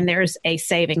 And then there's a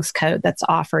savings code that's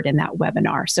offered in that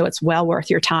webinar. So it's well worth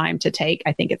your time to take,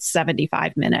 I think it's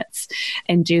 75 minutes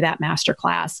and do that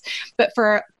masterclass. But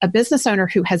for a business owner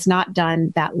who has not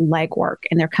done that legwork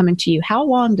and they're coming to you, how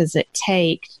long does it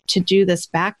take to do this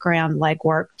background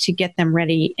legwork to get them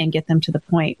ready and get them to the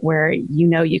point where you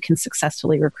know you can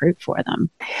successfully recruit for them?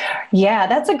 Yeah,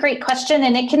 that's a great question.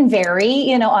 And it can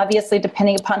vary, obviously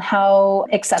depending upon how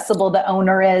accessible the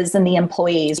owner is and the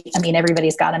employees. I mean,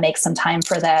 everybody's got to make some time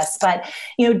for this. But,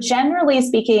 generally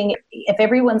speaking, if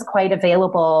everyone's quite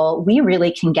available, we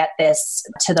really can get this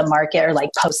to the market or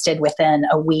posted within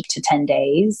a week to 10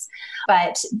 days.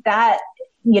 But that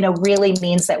really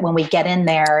means that when we get in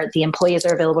there, the employees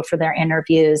are available for their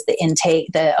interviews,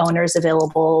 the owner's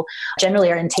available.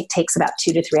 Generally, our intake takes about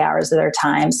 2 to 3 hours of their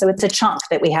time. So it's a chunk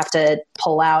that we have to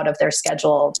pull out of their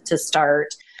schedule to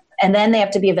start. And then they have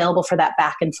to be available for that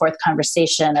back and forth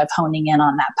conversation of honing in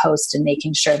on that post and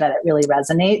making sure that it really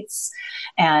resonates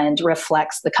and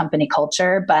reflects the company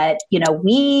culture. But,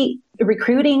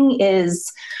 recruiting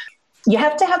is, you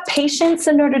have to have patience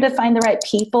in order to find the right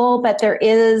people, but there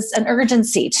is an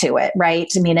urgency to it,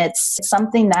 right? I mean, it's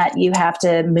something that you have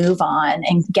to move on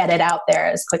and get it out there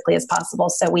as quickly as possible.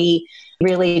 So we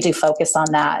really do focus on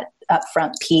that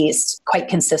upfront piece quite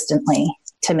consistently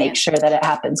to make sure that it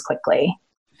happens quickly.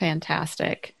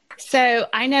 Fantastic. So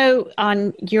I know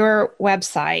on your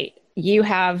website, you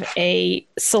have a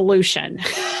solution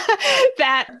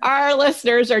that our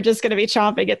listeners are just going to be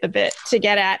chomping at the bit to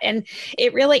get at. And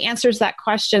it really answers that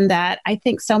question that I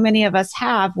think so many of us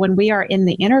have when we are in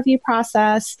the interview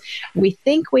process. We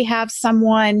think we have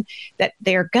someone that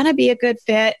they're going to be a good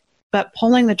fit, but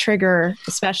pulling the trigger,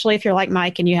 especially if you're like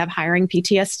Mike and you have hiring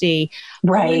PTSD,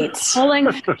 right? Pulling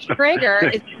the trigger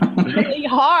is really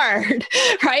hard,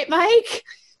 right, Mike?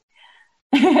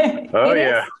 Oh,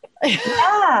 yeah.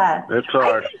 Yeah. It's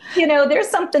hard. There's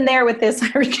something there with this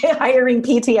hiring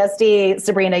PTSD,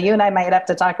 Sabrina. You and I might have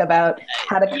to talk about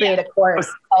how to create a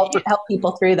course, help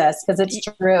people through this, because it's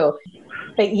true.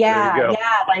 But yeah,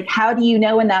 how do you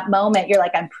know in that moment, you're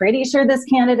like, I'm pretty sure this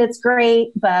candidate's great,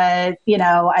 but,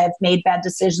 I've made bad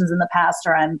decisions in the past,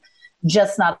 or I'm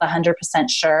just not 100%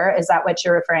 sure. Is that what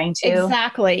you're referring to?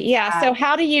 Exactly. Yeah. So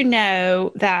how do you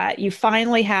know that you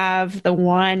finally have the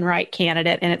one right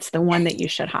candidate and it's the one that you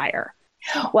should hire?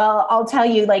 Well, I'll tell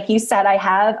you, like you said,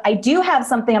 I do have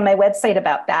something on my website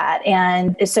about that.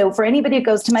 And so for anybody who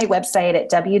goes to my website at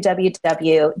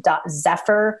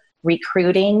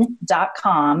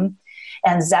www.zephyrrecruiting.com,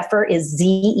 and Zephyr is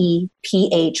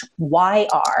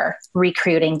ZEPHYR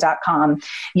recruiting.com.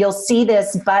 You'll see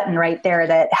this button right there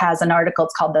that has an article.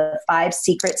 It's called The 5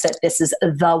 Secrets That This Is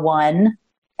the One.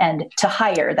 And to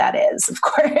hire, that is, of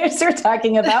course, we're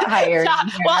talking about hiring.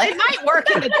 Well, it might work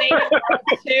in the data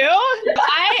too.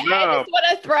 I just want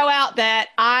to throw out that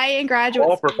in graduate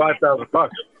all for $5,000.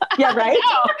 Yeah, right.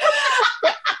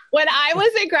 When I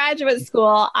was in graduate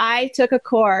school, I took a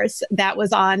course that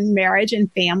was on marriage and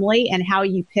family and how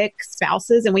you pick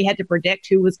spouses, and we had to predict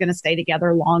who was going to stay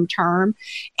together long term.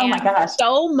 Oh my gosh!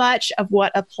 So much of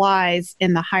what applies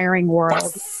in the hiring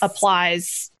world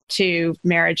applies to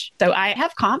marriage. So I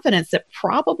have confidence that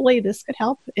probably this could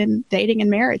help in dating and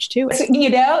marriage too.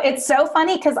 It's so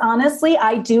funny because honestly,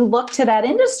 I do look to that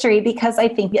industry because I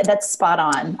think that's spot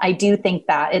on. I do think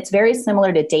that it's very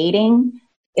similar to dating.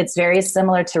 It's very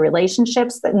similar to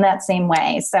relationships in that same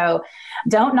way. So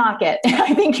don't knock it.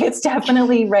 I think it's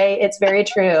definitely right. It's very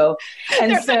true.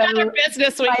 And there's another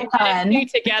business we can do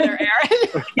together,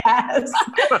 Erin. Yes.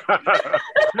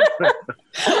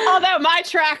 Although my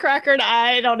track record,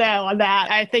 I don't know on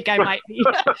that. I think I might be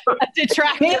a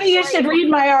detractor. Maybe you should read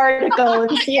my article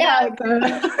and see how it goes.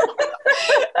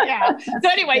 Yeah. So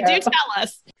anyway, do tell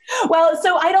us. Well,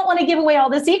 so I don't want to give away all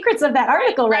the secrets of that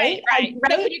article, right? Right.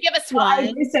 So can you give us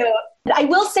one? So I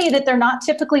will say that they're not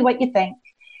typically what you think.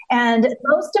 And the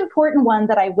most important one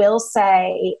that I will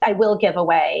say, I will give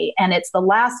away, and it's the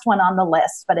last one on the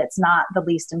list, but it's not the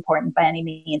least important by any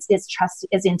means, is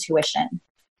intuition.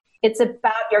 It's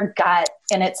about your gut,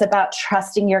 and it's about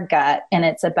trusting your gut, and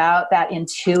it's about that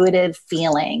intuitive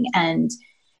feeling. And,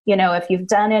 if you've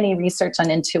done any research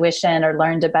on intuition or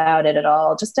learned about it at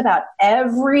all, just about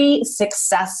every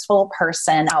successful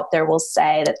person out there will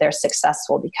say that they're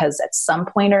successful because at some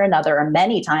point or another, or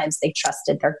many times, they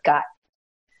trusted their gut,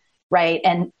 right?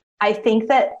 And I think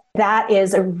that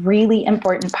is a really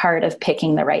important part of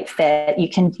picking the right fit. You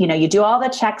can, you do all the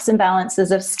checks and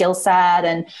balances of skill set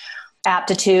and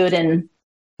aptitude, and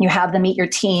you have them meet your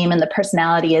team and the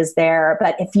personality is there.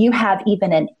 But if you have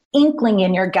even an inkling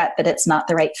in your gut that it's not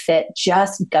the right fit,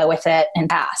 just go with it and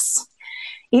pass.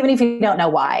 Even if you don't know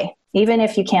why, even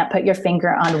if you can't put your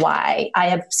finger on why. I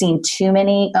have seen too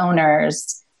many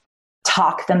owners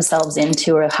talk themselves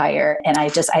into a hire, and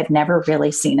I've never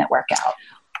really seen it work out.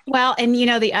 Well, and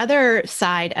the other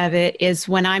side of it is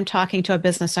when I'm talking to a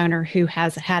business owner who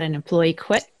has had an employee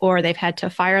quit or they've had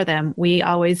to fire them, we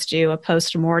always do a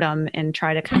post-mortem and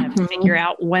try to kind of figure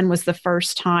out when was the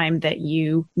first time that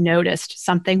you noticed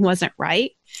something wasn't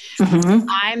right. Mm-hmm.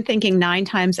 I'm thinking 9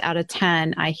 times out of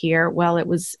 10, I hear, well, it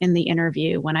was in the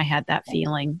interview when I had that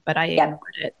feeling, but I ignored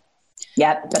it.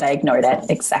 Yep, but I ignored it.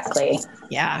 Exactly.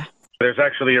 Yeah. There's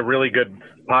actually a really good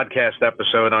podcast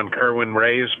episode on Kerwin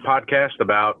Ray's podcast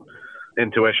about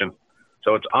intuition.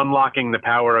 So it's unlocking the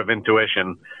power of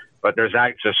intuition, but there's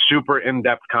actually a super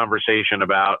in-depth conversation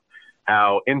about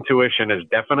how intuition is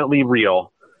definitely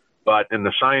real, but in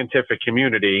the scientific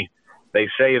community, they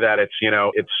say that it's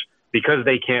because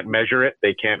they can't measure it,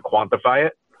 they can't quantify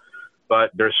it,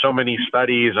 but there's so many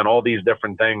studies and all these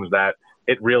different things that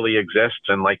it really exists.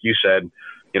 And like you said,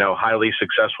 highly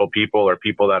successful people or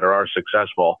people that are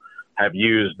successful have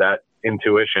used that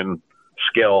intuition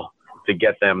skill to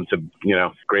get them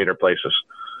to, greater places.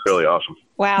 Really awesome.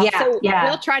 Wow. Yeah, so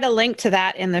we'll try to link to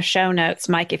that in the show notes,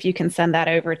 Mike, if you can send that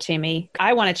over to me.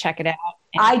 I want to check it out.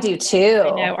 I do too.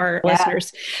 I know our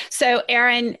listeners. So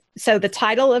Erin, the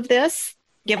title of this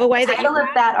giveaway. The title of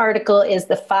that article is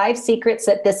The 5 Secrets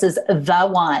That This Is the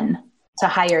One to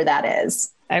Hire That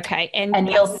Is. Okay. And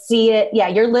you'll see it. Yeah.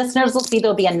 Your listeners will see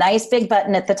there'll be a nice big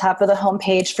button at the top of the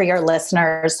homepage for your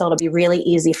listeners. So it'll be really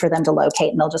easy for them to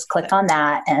locate, and they'll just click on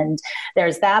that. And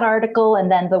there's that article.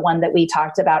 And then the one that we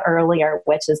talked about earlier,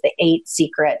 which is the 8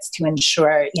 secrets to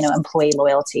ensure, employee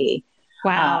loyalty.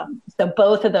 Wow. So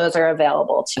both of those are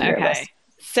available to your listeners.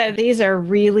 So these are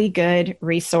really good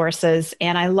resources,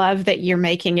 and I love that you're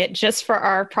making it just for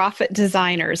our profit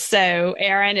designers. So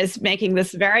Erin is making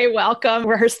this very welcome.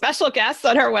 We're her special guests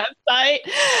on her website.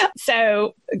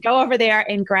 So go over there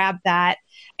and grab that.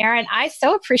 Erin, I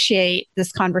so appreciate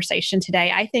this conversation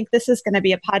today. I think this is going to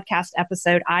be a podcast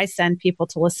episode I send people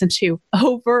to listen to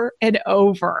over and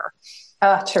over.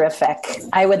 Oh, terrific.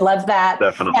 I would love that.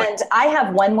 Definitely. And I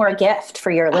have one more gift for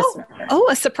your listeners. Oh,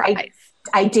 a surprise.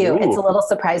 I do. Ooh. It's a little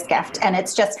surprise gift. And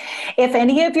it's just, if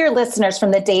any of your listeners from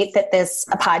the date that this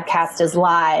podcast is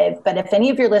live, but if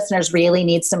any of your listeners really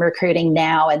need some recruiting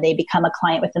now and they become a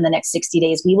client within the next 60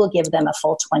 days, we will give them a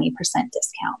full 20%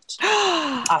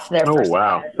 discount off their first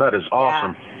wow. hire. That is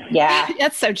awesome. Yeah.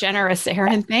 That's so generous,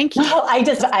 Erin. Thank you. Well,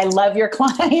 I love your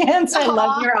clients. I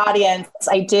love your audience.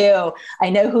 I do.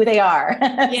 I know who they are.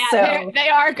 Yeah, so, they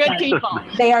are good people.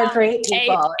 They are great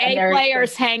people. A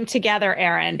players hang together,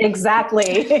 Erin. Exactly.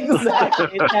 So,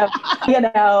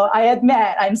 I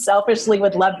admit I selfishly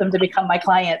would love them to become my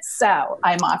clients. So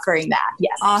I'm offering that.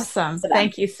 Yes. Awesome.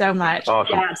 Thank you so much.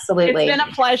 Awesome. Yeah, absolutely. It's been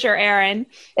a pleasure, Erin.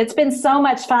 It's been so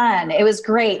much fun. It was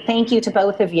great. Thank you to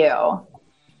both of you.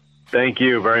 Thank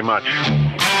you very much.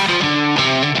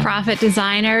 Profit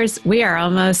Designers, we are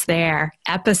almost there.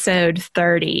 Episode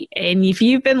 30. And if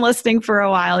you've been listening for a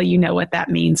while, you know what that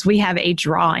means. We have a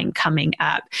drawing coming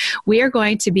up. We are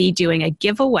going to be doing a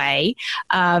giveaway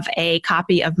of a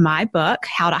copy of my book,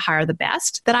 How to Hire the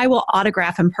Best, that I will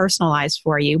autograph and personalize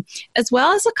for you, as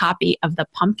well as a copy of The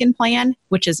Pumpkin Plan,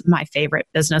 which is my favorite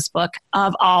business book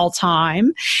of all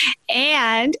time,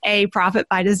 and a Profit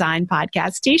by Design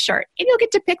podcast t-shirt. And you'll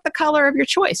get to pick the color of your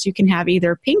choice. You can have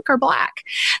either pink or black.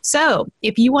 So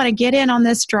if you want to get in on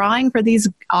this drawing for these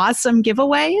awesome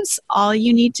giveaways, all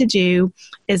you need to do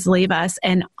is leave us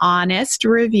an honest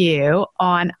review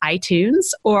on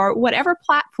iTunes or whatever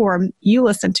platform you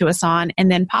listen to us on,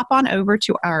 and then pop on over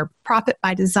to our Profit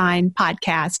by Design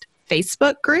podcast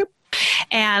Facebook group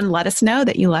and let us know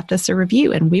that you left us a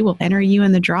review, and we will enter you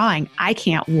in the drawing. I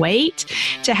can't wait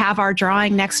to have our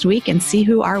drawing next week and see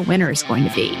who our winner is going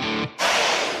to be.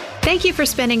 Thank you for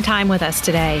spending time with us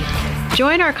today.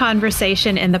 Join our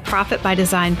conversation in the Profit by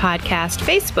Design podcast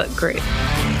Facebook group.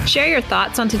 Share your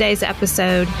thoughts on today's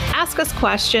episode, ask us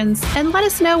questions, and let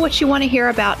us know what you want to hear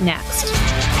about next.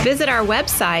 Visit our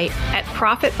website at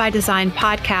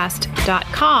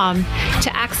profitbydesignpodcast.com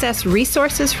to access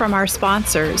resources from our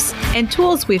sponsors and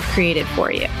tools we've created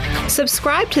for you.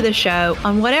 Subscribe to the show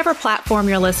on whatever platform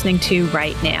you're listening to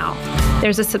right now.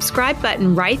 There's a subscribe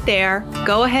button right there.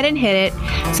 Go ahead and hit it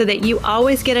so that you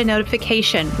always get a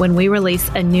notification when we release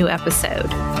a new episode.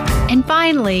 And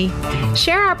finally,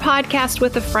 share our podcast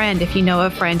with a friend if you know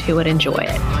a friend who would enjoy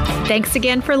it. Thanks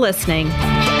again for listening.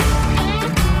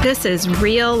 This is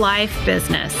real life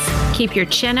business. Keep your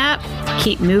chin up,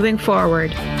 keep moving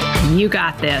forward. You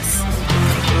got this.